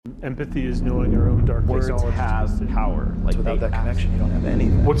Empathy is knowing our own dark Words face. have power. Like Without that connection, you don't have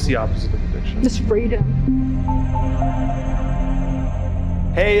anything. What's the opposite of addiction? Just freedom.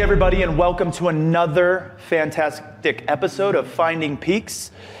 Hey everybody, and welcome to another fantastic episode of Finding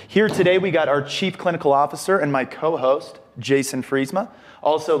Peaks. Here today we got our Chief Clinical Officer and my co-host, Jason Friesma,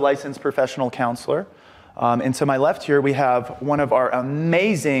 also licensed professional counselor. And to my left here we have one of our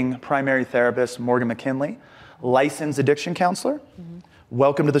amazing primary therapists, Morgan McKinley, licensed addiction counselor. Mm-hmm.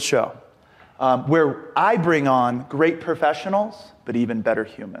 Welcome to the show, where I bring on great professionals, but even better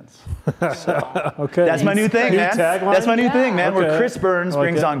humans. So, okay. That's my new thing, man. Tagline? That's my new thing, man. Okay. Where Chris Burns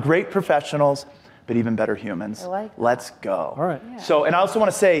brings Okay. on great professionals, but even better humans. I like that. Let's go. All right. Yeah. So, and I also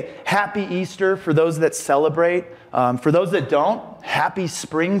want to say happy Easter for those that celebrate. For those that don't, happy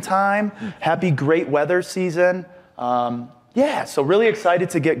springtime, happy great weather season. So really excited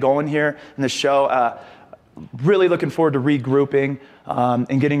to get going here in the show. Really looking forward to regrouping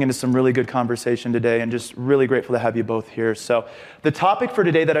and getting into some really good conversation today, and just really grateful to have you both here. So the topic for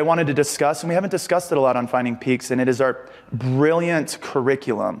today that I wanted to discuss, and we haven't discussed it a lot on Finding Peaks, and it is our brilliant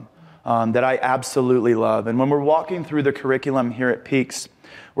curriculum that I absolutely love. And when we're walking through the curriculum here at Peaks,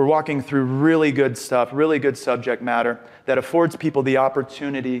 we're walking through really good stuff, really good subject matter that affords people the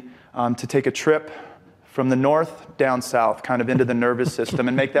opportunity to take a trip from the north down south, kind of into the nervous system,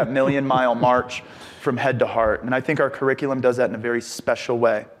 and make that million-mile march from head to heart. And I think our curriculum does that in a very special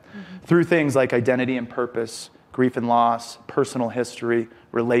way, through things like identity and purpose, grief and loss, personal history,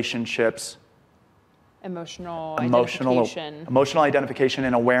 relationships, Emotional identification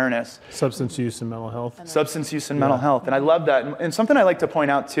and awareness. Substance use and mental health. Substance use and mental health. And I love that. And something I like to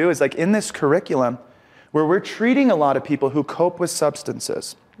point out too is, like, in this curriculum, where we're treating a lot of people who cope with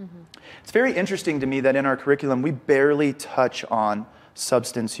substances, it's very interesting to me that in our curriculum, we barely touch on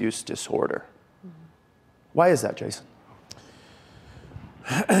substance use disorder. Why is that, Jason?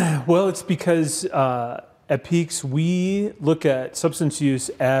 Well, it's because at Peaks, we look at substance use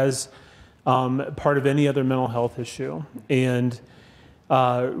as part of any other mental health issue. And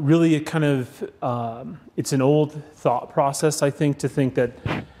really it kind of, it's an old thought process, I think, to think that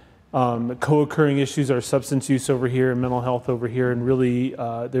co-occurring issues are substance use over here and mental health over here. And really,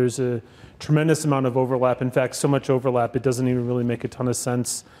 there's a tremendous amount of overlap. In fact, so much overlap, it doesn't even really make a ton of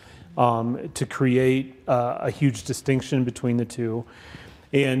sense to create a huge distinction between the two.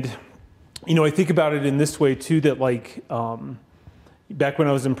 And, you know, I think about it in this way too, that like, back when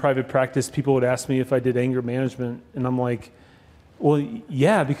I was in private practice, people would ask me if I did anger management. And I'm like, well,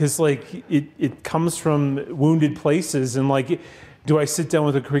 yeah, because like it comes from wounded places. And like, do I sit down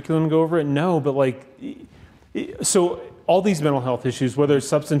with a curriculum and go over it? No, but like, so all these mental health issues, whether it's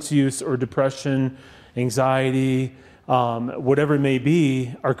substance use or depression, anxiety, whatever it may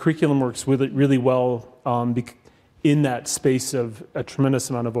be, our curriculum works with it really well in that space of a tremendous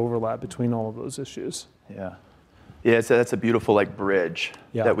amount of overlap between all of those issues. Yeah. Yeah, that's a beautiful like bridge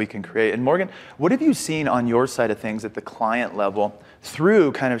that we can create. And Morgan, what have you seen on your side of things at the client level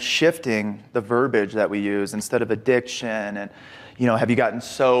through kind of shifting the verbiage that we use instead of addiction? And, you know, have you gotten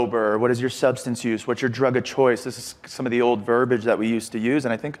sober? What is your substance use? What's your drug of choice? This is some of the old verbiage that we used to use,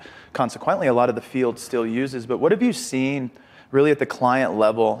 and I think consequently a lot of the field still uses. But what have you seen really at the client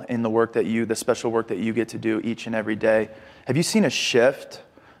level in the work that the special work that you get to do each and every day? Have you seen a shift?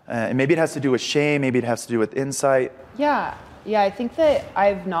 And maybe it has to do with shame, maybe it has to do with insight. Yeah, I think that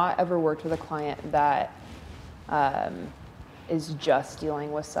I've not ever worked with a client that is just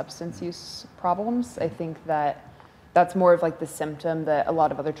dealing with substance use problems. I think that that's more of like the symptom that a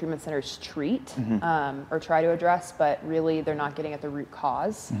lot of other treatment centers treat or try to address, but really they're not getting at the root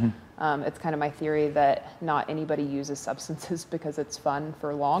cause. It's kind of my theory that not anybody uses substances because it's fun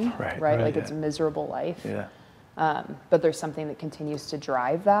for long, right? Like it's a miserable life. Yeah. But there's something that continues to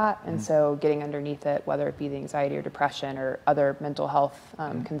drive that. And so getting underneath it, whether it be the anxiety or depression or other mental health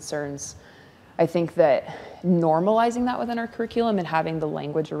concerns, I think that normalizing that within our curriculum and having the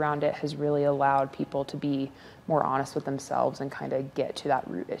language around it has really allowed people to be more honest with themselves and kind of get to that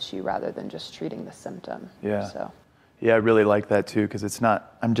root issue rather than just treating the symptom. Yeah. So. Yeah, I really like that too, because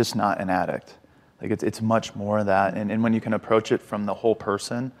I'm just not an addict. Like it's much more of that. And when you can approach it from the whole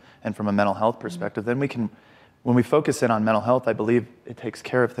person and from a mental health perspective, then when we focus in on mental health, I believe it takes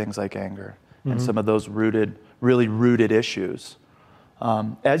care of things like anger and some of those really rooted issues.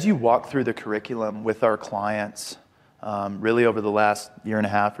 As you walk through the curriculum with our clients, really over the last year and a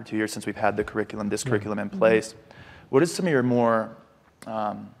half or 2 years since we've had this curriculum in place, what is some of your more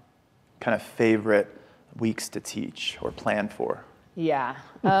kind of favorite weeks to teach or plan for? Yeah,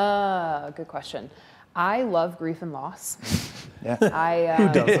 good question. I love grief and loss. Yeah.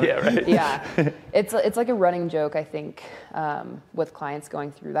 Who doesn't? Yeah, right. Yeah, it's like a running joke, I think, with clients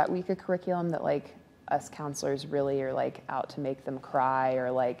going through that week of curriculum, that like us counselors really are like out to make them cry, or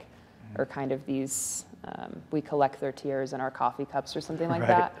like, or kind of these, we collect their tears in our coffee cups or something like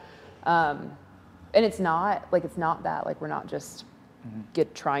Right. that. And it's not that, like, we're not just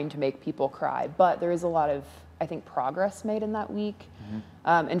trying to make people cry, but there is a lot of, I think, progress made in that week.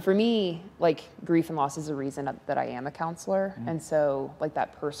 And for me, like, grief and loss is a reason that I am a counselor. And so, like,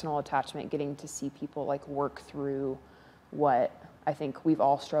 that personal attachment, getting to see people like work through what I think we've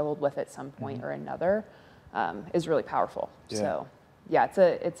all struggled with at some point or another, is really powerful. Yeah. So yeah,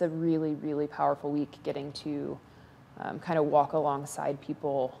 it's a really, really powerful week, getting to kind of walk alongside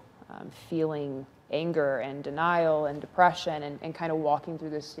people feeling anger and denial and depression, and kind of walking through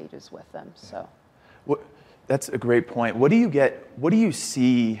those stages with them. So That's a great point. What do you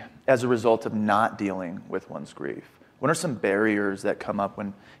see as a result of not dealing with one's grief? What are some barriers that come up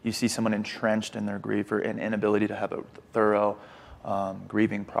when you see someone entrenched in their grief, or an inability to have a thorough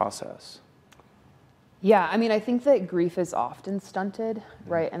grieving process? Yeah, I mean, I think that grief is often stunted,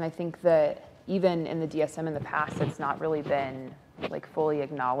 right? And I think that even in the DSM in the past, it's not really been like fully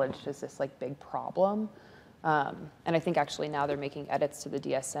acknowledged as this like big problem. And I think actually now they're making edits to the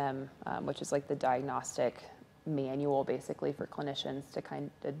DSM, which is like the diagnostic manual basically for clinicians to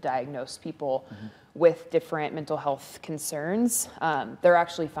kind of diagnose people with different mental health concerns. They're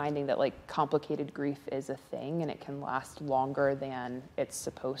actually finding that like complicated grief is a thing, and it can last longer than it's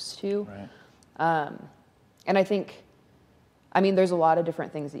supposed to. Right. And I think, I mean, there's a lot of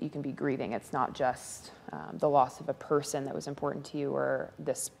different things that you can be grieving. It's not just the loss of a person that was important to you, or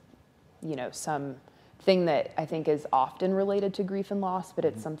this, some thing that I think is often related to grief and loss, but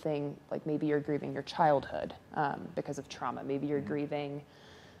it's something like maybe you're grieving your childhood because of trauma. Maybe you're grieving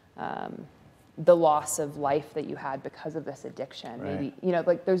the loss of life that you had because of this addiction. Right. Maybe,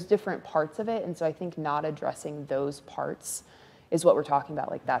 like there's different parts of it. And so I think not addressing those parts is what we're talking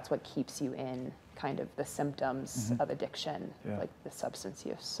about. Like that's what keeps you in kind of the symptoms of addiction, like the substance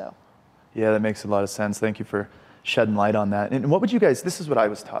use. So. Yeah, that makes a lot of sense. Thank you for shedding light on that. And what would you guys, this is what I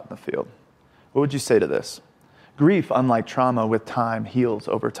was taught in the field. What would you say to this? Grief, unlike trauma, with time heals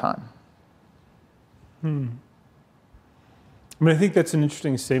over time. I mean, I think that's an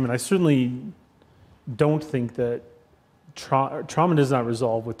interesting statement. I certainly don't think that trauma does not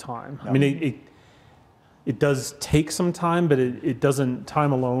resolve with time. No. I mean, it does take some time, but it doesn't,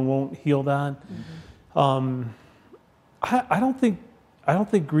 time alone won't heal that. I don't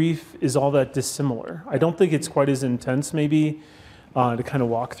think grief is all that dissimilar. I don't think it's quite as intense maybe to kind of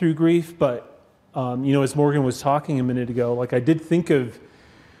walk through grief, but as Morgan was talking a minute ago, like I did think of,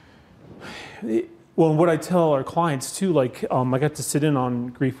 well, what I tell our clients too, like I got to sit in on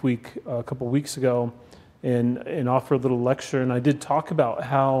Grief Week a couple of weeks ago and offer a little lecture, and I did talk about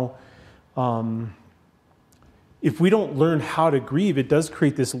how if we don't learn how to grieve, it does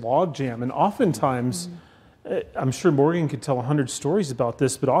create this log jam. And oftentimes, I'm sure Morgan could tell 100 stories about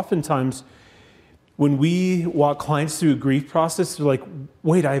this, but oftentimes when we walk clients through a grief process, they're like,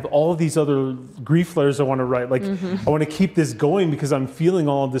 wait, I have all of these other grief letters I want to write. Like, I want to keep this going because I'm feeling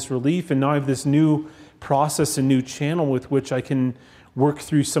all of this relief, and now I have this new process and new channel with which I can work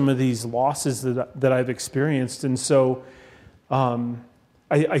through some of these losses that I've experienced. And so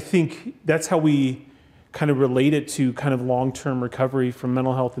I think that's how we kind of relate it to kind of long-term recovery from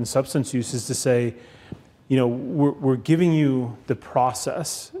mental health and substance use, is to say, we're giving you the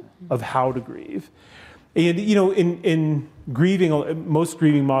process of how to grieve. And, in grieving, most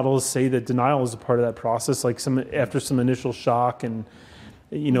grieving models say that denial is a part of that process, like after some initial shock and,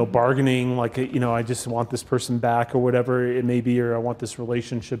 bargaining, like, I just want this person back or whatever it may be, or I want this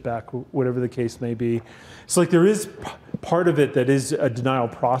relationship back, whatever the case may be. So like there is part of it that is a denial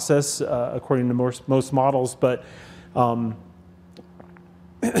process, according to most models, but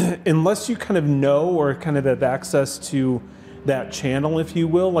unless you kind of know or kind of have access to that channel, if you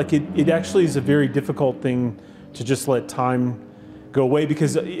will, like it actually is a very difficult thing to just let time go away,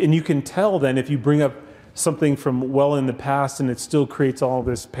 and you can tell then if you bring up something from well in the past and it still creates all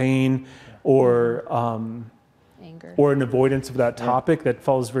this pain or anger or an avoidance of that topic that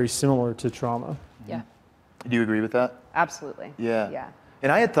falls very similar to trauma. Yeah. Do you agree with that? Absolutely. Yeah. Yeah.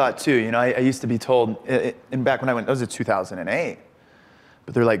 And I had thought too, I used to be told, and back when I went, that was in 2008,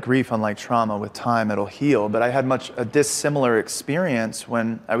 but they're like, grief, unlike trauma, with time it'll heal. But I had a dissimilar experience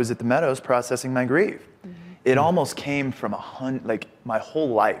when I was at the Meadows processing my grief. It almost came from like my whole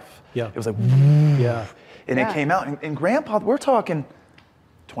life. Yeah. It was like, Yeah. and it came out. And Grandpa, we're talking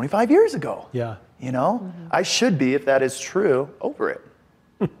 25 years ago. Yeah. I should be, if that is true, over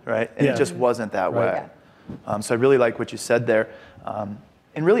it. right? And Yeah. it just wasn't that Right. way. So I really like what you said there.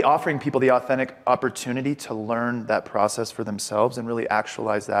 And really offering people the authentic opportunity to learn that process for themselves and really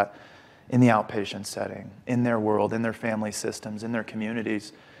actualize that in the outpatient setting, in their world, in their family systems, in their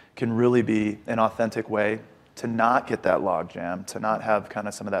communities, can really be an authentic way to not get that logjam, to not have kind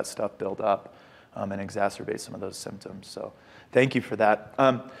of some of that stuff build up and exacerbate some of those symptoms. So thank you for that.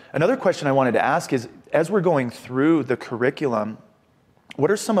 Another question I wanted to ask is, as we're going through the curriculum, what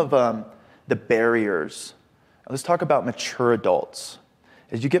are some of the barriers? Let's talk about mature adults.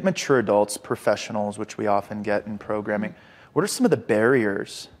 As you get mature adults, professionals, which we often get in programming, what are some of the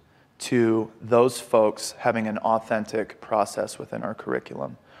barriers to those folks having an authentic process within our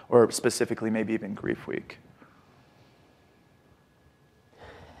curriculum, or specifically maybe even Grief Week?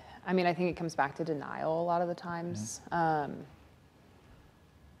 I mean, I think it comes back to denial a lot of the times. I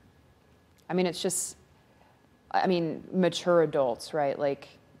mean, it's just, I mean, mature adults, right? Like,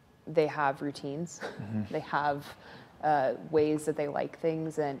 they have routines. They have ways that they like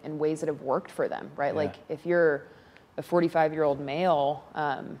things and ways that have worked for them, right? Yeah. Like, if you're a 45-year-old male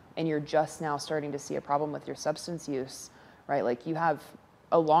and you're just now starting to see a problem with your substance use, right? Like, you have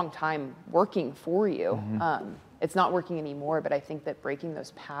a long time working for you. It's not working anymore, but I think that breaking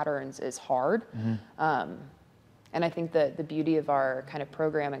those patterns is hard. And I think that the beauty of our kind of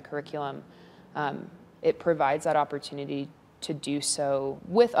program and curriculum, it provides that opportunity to do so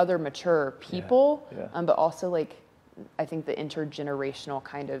with other mature people, but also, like, I think the intergenerational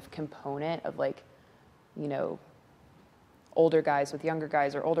kind of component of, like, you know, older guys with younger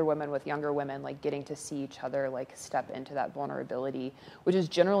guys or older women with younger women, like, getting to see each other, like, step into that vulnerability, which is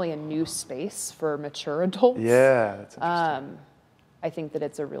generally a new space for mature adults. Yeah, that's interesting. I think that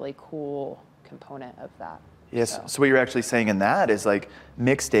it's a really cool component of that. Yes. So what you're actually saying in that is, like,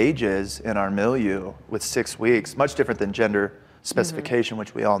 mixed ages in our milieu with 6 weeks, much different than gender specification,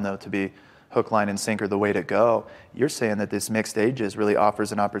 which we all know to be hook, line, and sinker, the way to go. You're saying that this mixed ages really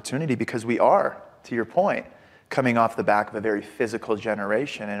offers an opportunity because we are, to your point, coming off the back of a very physical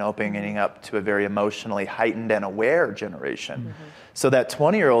generation and opening up to a very emotionally heightened and aware generation. So that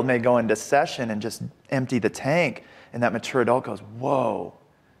 20-year-old may go into session and just empty the tank, and that mature adult goes, whoa,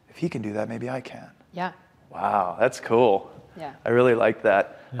 if he can do that, maybe I can. Yeah. Wow, that's cool. Yeah. I really like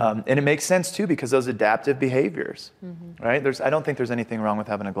that. And it makes sense too, because those adaptive behaviors, right? I don't think there's anything wrong with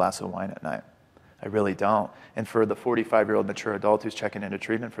having a glass of wine at night. I really don't. And for the 45-year-old mature adult who's checking into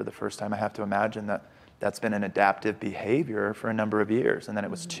treatment for the first time, I have to imagine that that's been an adaptive behavior for a number of years. And then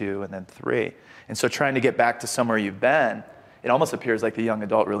it was 2 and then 3. And so trying to get back to somewhere you've been, it almost appears like the young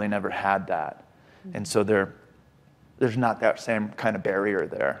adult really never had that. And so there's not that same kind of barrier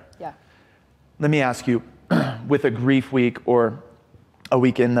there. Yeah. Let me ask you, with a Grief Week or a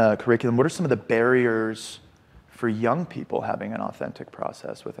week in the curriculum, what are some of the barriers for young people having an authentic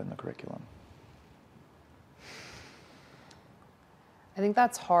process within the curriculum? I think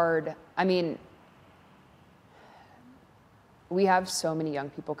that's hard. I mean, we have so many young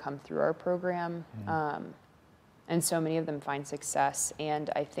people come through our program, and so many of them find success. And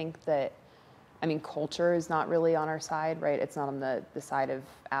I think that, I mean, culture is not really on our side, right? It's not on the side of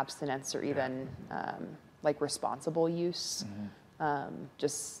abstinence or even like responsible use.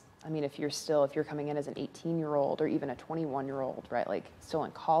 Just, I mean, if you're coming in as an 18-year-old or even a 21-year-old, right? Like, still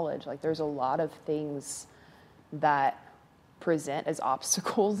in college, like, there's a lot of things that present as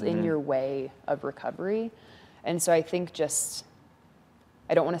obstacles in your way of recovery. And so I think just,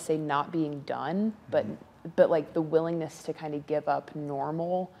 I don't want to say not being done, but like the willingness to kind of give up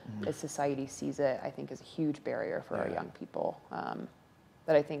normal as society sees it, I think is a huge barrier for our young people.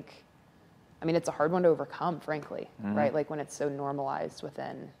 That I think, I mean, it's a hard one to overcome, frankly, right? Like, when it's so normalized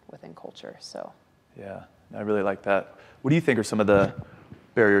within culture, so. Yeah, I really like that. What do you think are some of the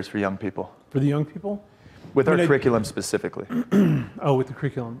barriers for young people? For the young people? With our curriculum specifically. Oh, with the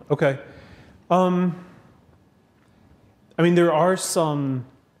curriculum. Okay. I mean, there are some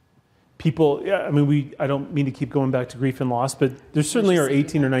people, I mean, I don't mean to keep going back to grief and loss, but there certainly are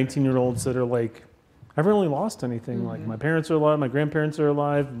 18 or 19-year-olds that are like, I haven't really lost anything. Like, my parents are alive, my grandparents are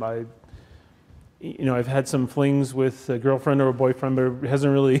alive, I've had some flings with a girlfriend or a boyfriend, but I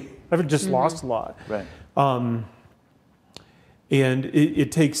haven't just lost a lot. Right. And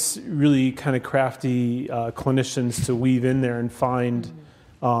it takes really kind of crafty clinicians to weave in there and find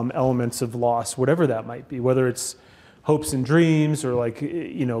elements of loss, whatever that might be, whether it's hopes and dreams or, like,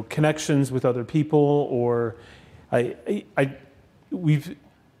 connections with other people, or I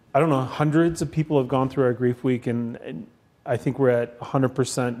don't know, hundreds of people have gone through our Grief Week, and I think we're at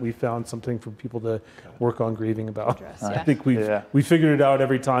 100%. We found something for people to work on grieving about. I think we figured it out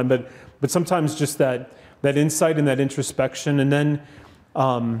every time, but sometimes just that insight and that introspection, and then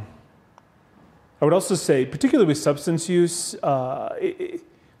I would also say, particularly with substance use,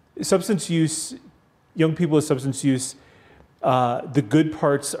 young people with substance use, the good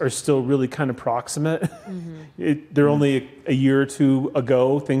parts are still really kind of proximate. They're only a year or two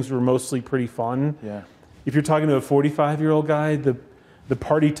ago, things were mostly pretty fun. Yeah. If you're talking to a 45-year-old guy, the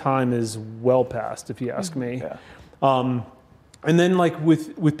party time is well past, if you ask me. Yeah. And then like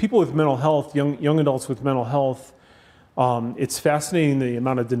with people with mental health, young adults with mental health, it's fascinating the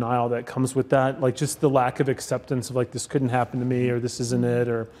amount of denial that comes with that, like just the lack of acceptance of like, this couldn't happen to me, or this isn't it,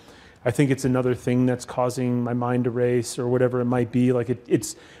 or I think it's another thing that's causing my mind to race, or whatever it might be. Like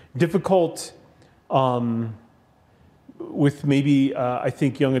it's difficult with maybe, I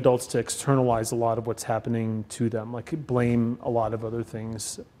think, young adults to externalize a lot of what's happening to them, like blame a lot of other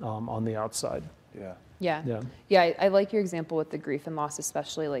things on the outside. Yeah, I like your example with the grief and loss,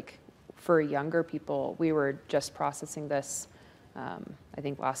 especially like for younger people. We were just processing this, I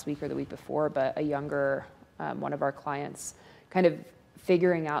think last week or the week before, but a younger, one of our clients kind of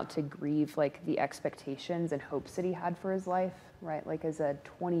figuring out to grieve like the expectations and hopes that he had for his life, right? Like as a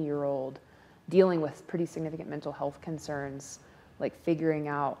 20-year-old dealing with pretty significant mental health concerns, like figuring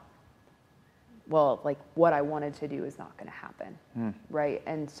out, well, like what I wanted to do is not going to happen, right?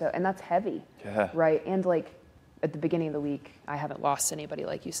 And that's heavy, right? And like at the beginning of the week, I haven't lost anybody,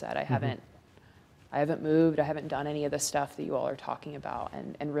 like you said. I haven't moved. I haven't done any of the stuff that you all are talking about,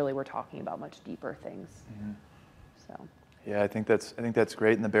 and really we're talking about much deeper things. So. Yeah, I think that's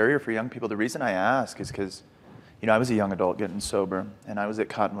great. And the barrier for young people, the reason I ask is because, I was a young adult getting sober, and I was at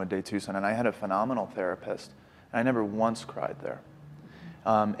Cottonwood Day Tucson, and I had a phenomenal therapist, and I never once cried there.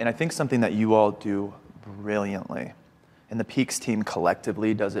 And I think something that you all do brilliantly, and the Peaks team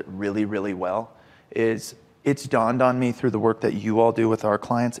collectively does it really, really well, is it's dawned on me through the work that you all do with our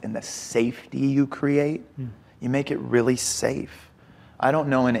clients and the safety you create. You make it really safe. I don't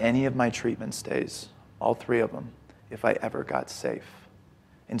know in any of my treatment stays, all 3 of them, if I ever got safe.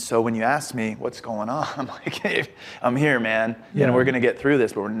 And so when you ask me what's going on, I'm like, hey, I'm here, man. And we're going to get through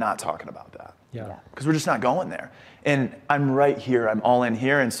this, but we're not talking about that. Because we're just not going there. And I'm right here. I'm all in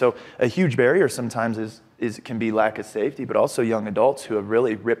here. And so a huge barrier sometimes can be lack of safety, but also young adults who have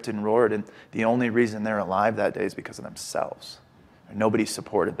really ripped and roared, and the only reason they're alive that day is because of themselves. Nobody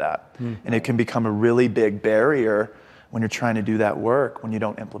supported that. And it can become a really big barrier when you're trying to do that work when you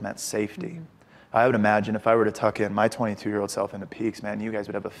don't implement safety. I would imagine if I were to tuck in my 22-year-old self into Peaks, man, you guys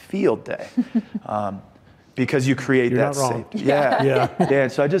would have a field day. Because you create that safety. Yeah.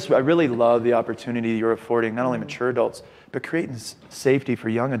 And so I really love the opportunity you're affording not only mature adults, but creating safety for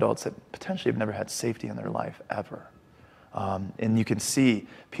young adults that potentially have never had safety in their life ever. And you can see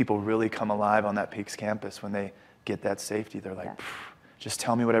people really come alive on that Peaks campus when they get that safety. They're like, just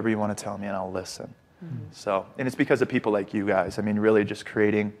tell me whatever you want to tell me and I'll listen. So, and it's because of people like you guys. I mean, really just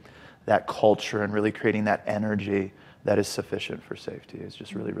creating that culture and really creating that energy that is sufficient for safety. It's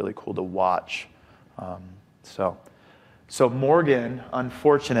just really, really cool to watch. So Morgan,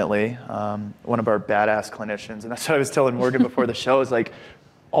 unfortunately, one of our badass clinicians, and that's what I was telling Morgan before the show, is like,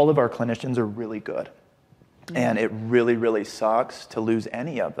 all of our clinicians are really good. And it really, really sucks to lose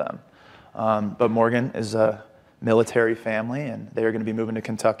any of them. But Morgan is a military family, and they are going to be moving to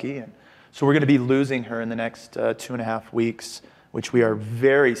Kentucky. And so we're going to be losing her in the next 2.5 weeks, which we are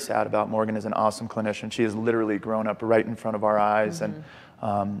very sad about. Morgan is an awesome clinician. She has literally grown up right in front of our eyes and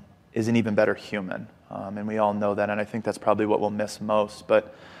is an even better human. And we all know that, and I think that's probably what we'll miss most.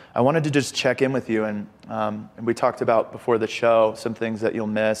 But I wanted to just check in with you, and we talked about before the show some things that you'll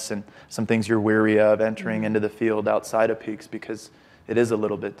miss and some things you're weary of entering into the field outside of Peaks, because it is a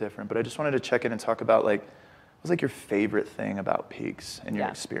little bit different. But I just wanted to check in and talk about, like, what was like your favorite thing about Peaks and your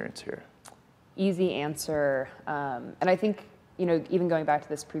experience here? Easy answer. And I think, even going back to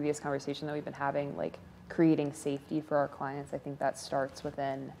this previous conversation that we've been having, like creating safety for our clients, I think that starts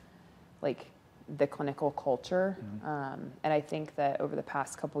within like the clinical culture. And I think that over the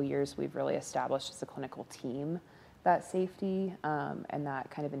past couple years, we've really established as a clinical team that safety and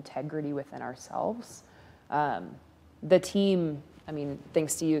that kind of integrity within ourselves. The team, I mean,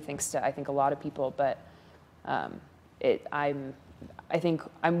 thanks to you, thanks to I think a lot of people, but I think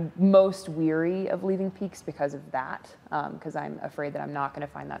I'm most weary of leaving Peaks because of that, because I'm afraid that I'm not going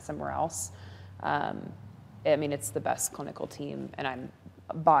to find that somewhere else. I mean, it's the best clinical team, and I'm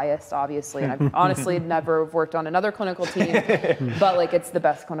biased, obviously, and I've honestly never worked on another clinical team, but like it's the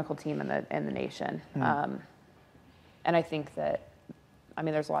best clinical team in the nation. And I think that, I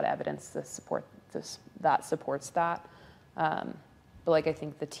mean, there's a lot of evidence to support that supports that. But like I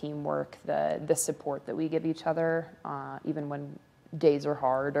think the teamwork, the support that we give each other, even when days are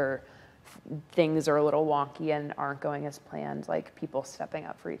hard or things are a little wonky and aren't going as planned, like people stepping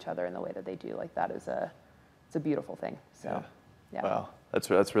up for each other in the way that they do, like that is it's a beautiful thing. So, yeah. Wow,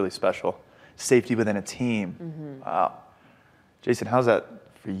 that's really special. Safety within a team. Wow. Jason, how's that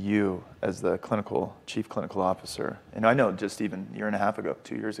for you as the chief clinical officer? And I know just even a year and a half ago,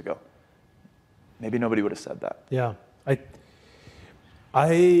 2 years ago, maybe nobody would have said that. Yeah,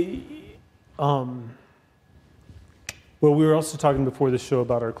 well, we were also talking before the show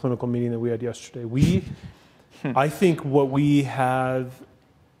about our clinical meeting that we had yesterday. I think what we have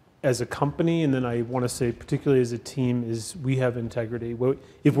as a company, and then I want to say particularly as a team, is we have integrity.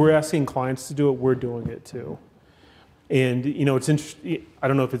 If we're asking clients to do it, we're doing it too. And, it's interesting. I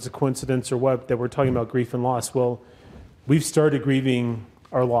don't know if it's a coincidence or what, that we're talking about grief and loss. Well, we've started grieving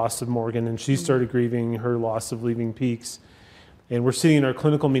our loss of Morgan, and she started grieving her loss of leaving Peaks. And we're sitting in our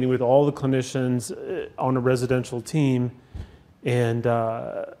clinical meeting with all the clinicians on a residential team, and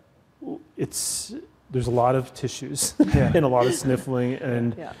there's a lot of tissues and a lot of sniffling,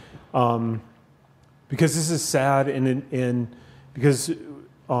 and because this is sad, and because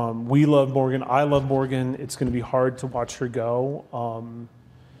we love Morgan, I love Morgan. It's going to be hard to watch her go,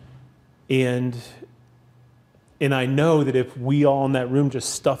 and I know that if we all in that room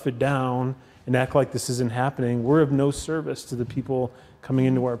just stuff it down and act like this isn't happening, we're of no service to the people coming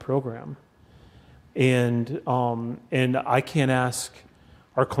into our program. And I can't ask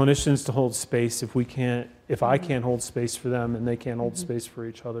our clinicians to hold space if I can't hold space for them, and they can't hold space for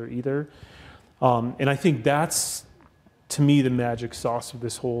each other either. And I think that's, to me, the magic sauce of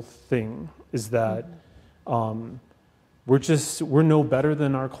this whole thing is that we're no better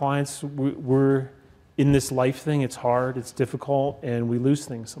than our clients. We're in this life thing. It's hard, it's difficult, and we lose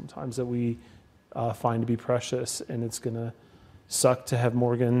things sometimes that we find to be precious, and it's going to suck to have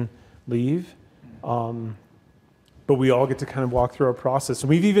Morgan leave. But we all get to kind of walk through our process. And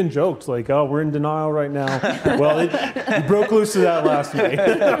we've even joked, like, oh, we're in denial right now. Well, we broke loose of that last week.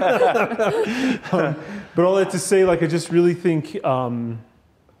 But all that to say, like, I just really think, I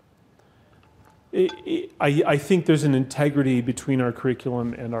think there's an integrity between our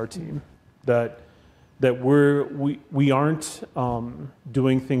curriculum and our team, that we aren't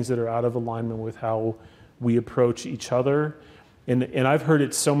doing things that are out of alignment with how we approach each other. And I've heard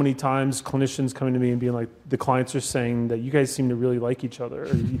it so many times, clinicians coming to me and being like, the clients are saying that you guys seem to really like each other. Or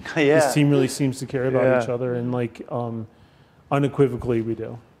this team really seems to care about each other. And like, unequivocally we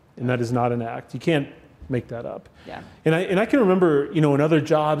do. And that is not an act. You can't make that up. Yeah. And I can remember, in other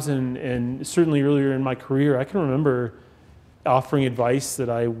jobs and certainly earlier in my career, I can remember offering advice that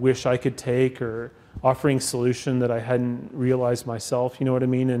I wish I could take, or offering solution that I hadn't realized myself, you know what I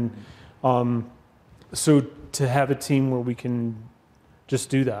mean? And so to have a team where we can just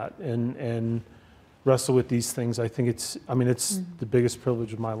do that and wrestle with these things, I think it's the biggest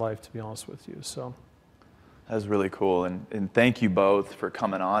privilege of my life, to be honest with you. So that was really cool, and thank you both for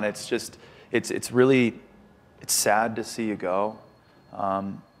coming on. It's just it's really sad to see you go,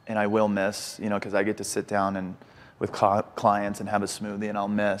 and I will miss, because I get to sit down and with clients and have a smoothie, and I'll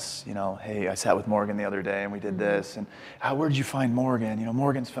miss, hey, I sat with Morgan the other day and we did this, and where'd you find Morgan?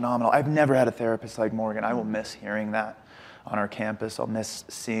 Morgan's phenomenal. I've never had a therapist like Morgan. I will miss hearing that on our campus. I'll miss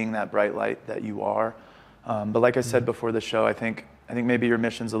seeing that bright light that you are. But like I said before the show, I think maybe your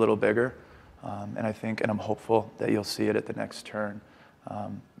mission's a little bigger, and I'm hopeful that you'll see it at the next turn.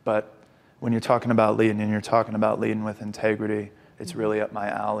 But when you're talking about leading, and you're talking about leading with integrity, it's really up my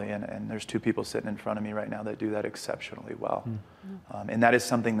alley, and there's two people sitting in front of me right now that do that exceptionally well. And that is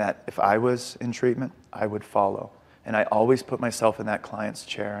something that if I was in treatment, I would follow. And I always put myself in that client's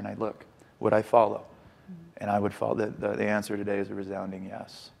chair, and I look, would I follow? And I would follow. The answer today is a resounding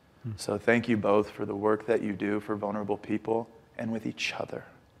yes. So thank you both for the work that you do for vulnerable people and with each other.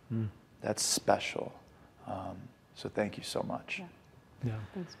 That's special. So thank you so much. Yeah.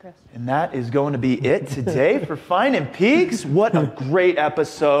 Thanks, Chris. And that is going to be it today for Finding Peaks. What a great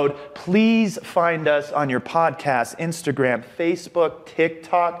episode. Please find us on your podcast, Instagram, Facebook,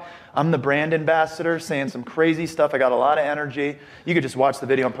 TikTok. I'm the brand ambassador saying some crazy stuff. I got a lot of energy. You could just watch the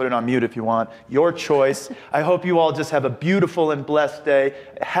video and put it on mute if you want. Your choice. I hope you all just have a beautiful and blessed day.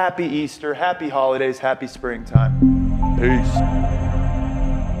 Happy Easter, happy holidays, happy springtime. Peace.